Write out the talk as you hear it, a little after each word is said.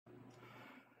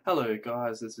Hello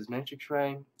guys, this is Matrix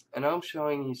Ray, and I'm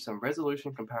showing you some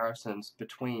resolution comparisons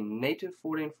between native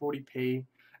 1440p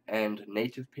and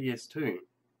native PS2.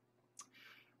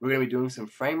 We're going to be doing some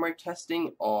frame rate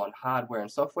testing on hardware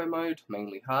and software mode,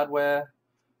 mainly hardware,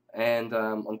 and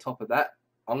on top of that,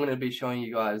 I'm going to be showing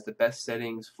you guys the best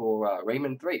settings for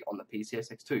Rayman 3 on the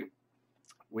PCSX2.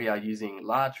 We are using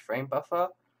large frame buffer,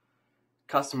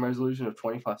 custom resolution of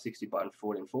 2560 by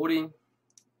 1440,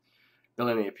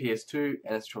 linear PS2,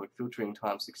 anisotropic filtering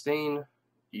times 16.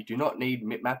 You do not need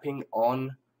mapping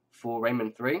on for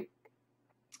Rayman 3.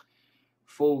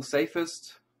 Full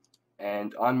safest,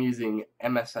 and I'm using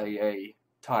MSIA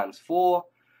times 4.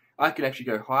 I can actually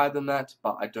go higher than that,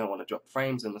 but I don't want to drop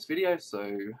frames in this video,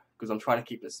 so because I'm trying to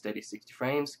keep it steady 60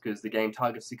 frames, because the game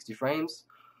targets 60 frames.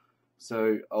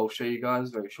 So I'll show you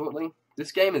guys very shortly.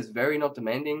 This game is very not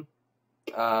demanding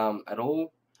at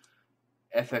all.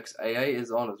 FXAA is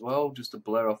on as well, just to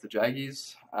blur off the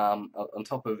jaggies, on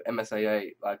top of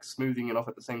MSIA, like smoothing it off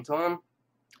at the same time.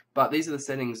 But these are the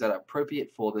settings that are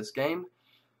appropriate for this game.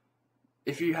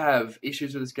 If you have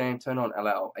issues with this game, turn on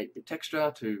allow 8-bit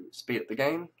texture to speed up the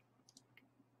game.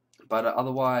 But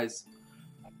otherwise,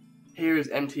 here is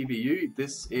MTVU.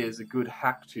 This is a good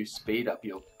hack to speed up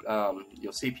your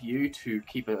CPU to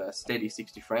keep a steady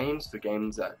 60 frames for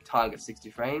games that target 60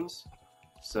 frames.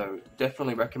 So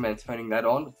definitely recommend turning that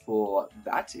on for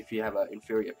that if you have an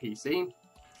inferior PC.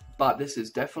 But this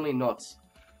is definitely not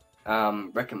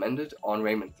recommended on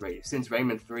Rayman 3. Since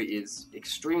Rayman 3 is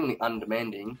extremely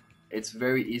undemanding, it's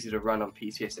very easy to run on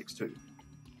PCSX2.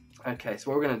 Okay,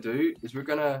 so what we're going to do is we're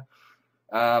going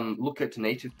to look at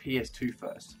native PS2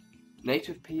 first.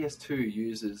 Native PS2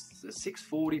 uses the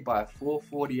 640 by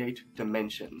 448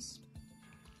 dimensions.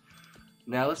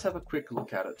 Now let's have a quick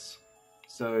look at it.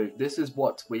 So this is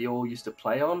what we all used to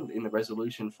play on in the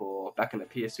resolution for back in the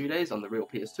PS2 days on the real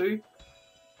PS2.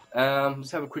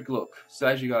 Let's have a quick look. So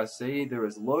as you guys see, there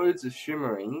is loads of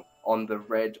shimmering on the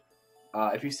red.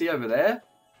 If you see over there,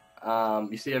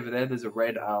 there's a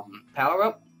red power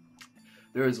up.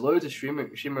 There is loads of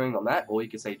shimmering on that, or you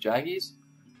could say jaggies.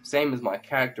 Same as my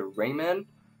character Rayman.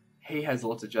 He has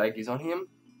lots of jaggies on him.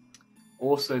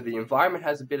 Also, the environment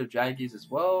has a bit of jaggies as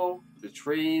well. The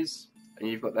trees. And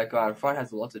you've got that guy in front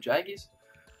has lots of jaggies.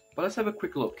 But let's have a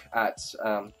quick look at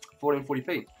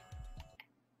 1440p.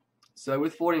 So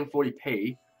with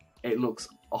 1440p, it looks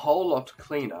a whole lot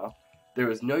cleaner.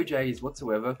 There is no jaggies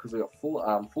whatsoever because we got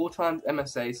 4 times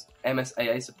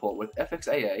MSAA support with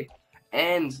FXAA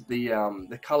and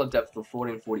the color depth of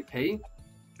 1440p.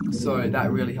 So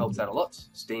that really helps out a lot.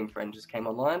 Steam friend just came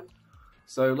online.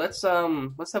 So let's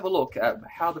have a look at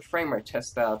how the frame rate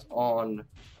tests out on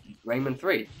Rayman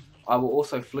 3. I will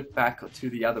also flick back to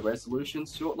the other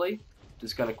resolutions shortly.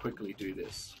 Just going to quickly do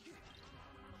this.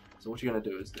 So what you're going to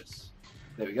do is this.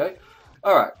 There we go.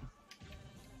 Alright.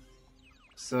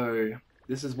 So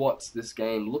this is what this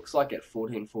game looks like at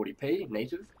 1440p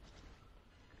native.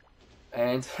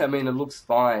 And I mean, it looks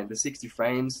fine. The 60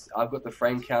 frames, I've got the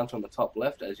frame count on the top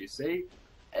left as you see.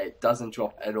 It doesn't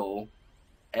drop at all.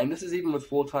 And this is even with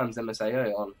 4 times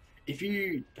MSAA on. If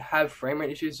you have frame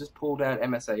rate issues, just pull down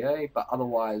MSAA, but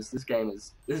otherwise this game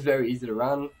is very easy to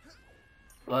run.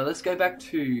 Well, let's go back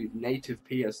to native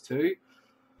PS2,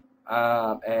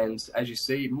 and as you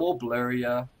see, more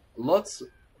blurrier, loads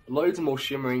more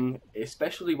shimmering,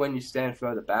 especially when you stand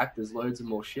further back, there's loads of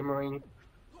more shimmering.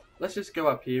 Let's just go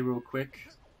up here real quick.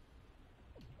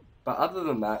 But other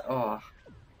than that,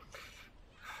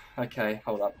 okay,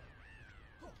 hold up.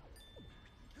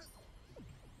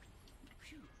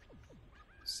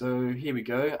 So here we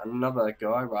go, another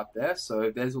guy right there.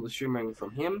 So there's all the shimmering from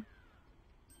him.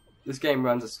 This game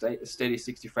runs a steady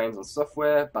 60 frames on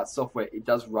software, but software, it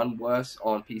does run worse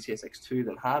on PCSX2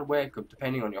 than hardware,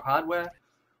 depending on your hardware.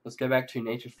 Let's go back to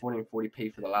native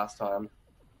 1440p for the last time.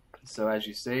 So as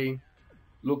you see,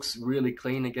 looks really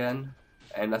clean again,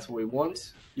 and that's what we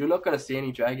want. You're not going to see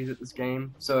any jaggies at this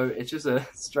game, so it's just a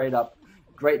straight up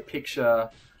great picture,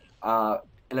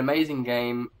 an amazing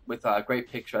game with a great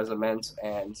picture as I meant,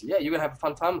 and yeah, you're going to have a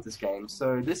fun time with this game.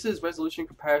 So this is resolution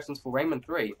comparisons for Rayman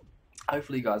 3.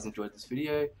 Hopefully you guys enjoyed this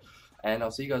video, and I'll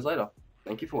see you guys later.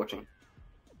 Thank you for watching.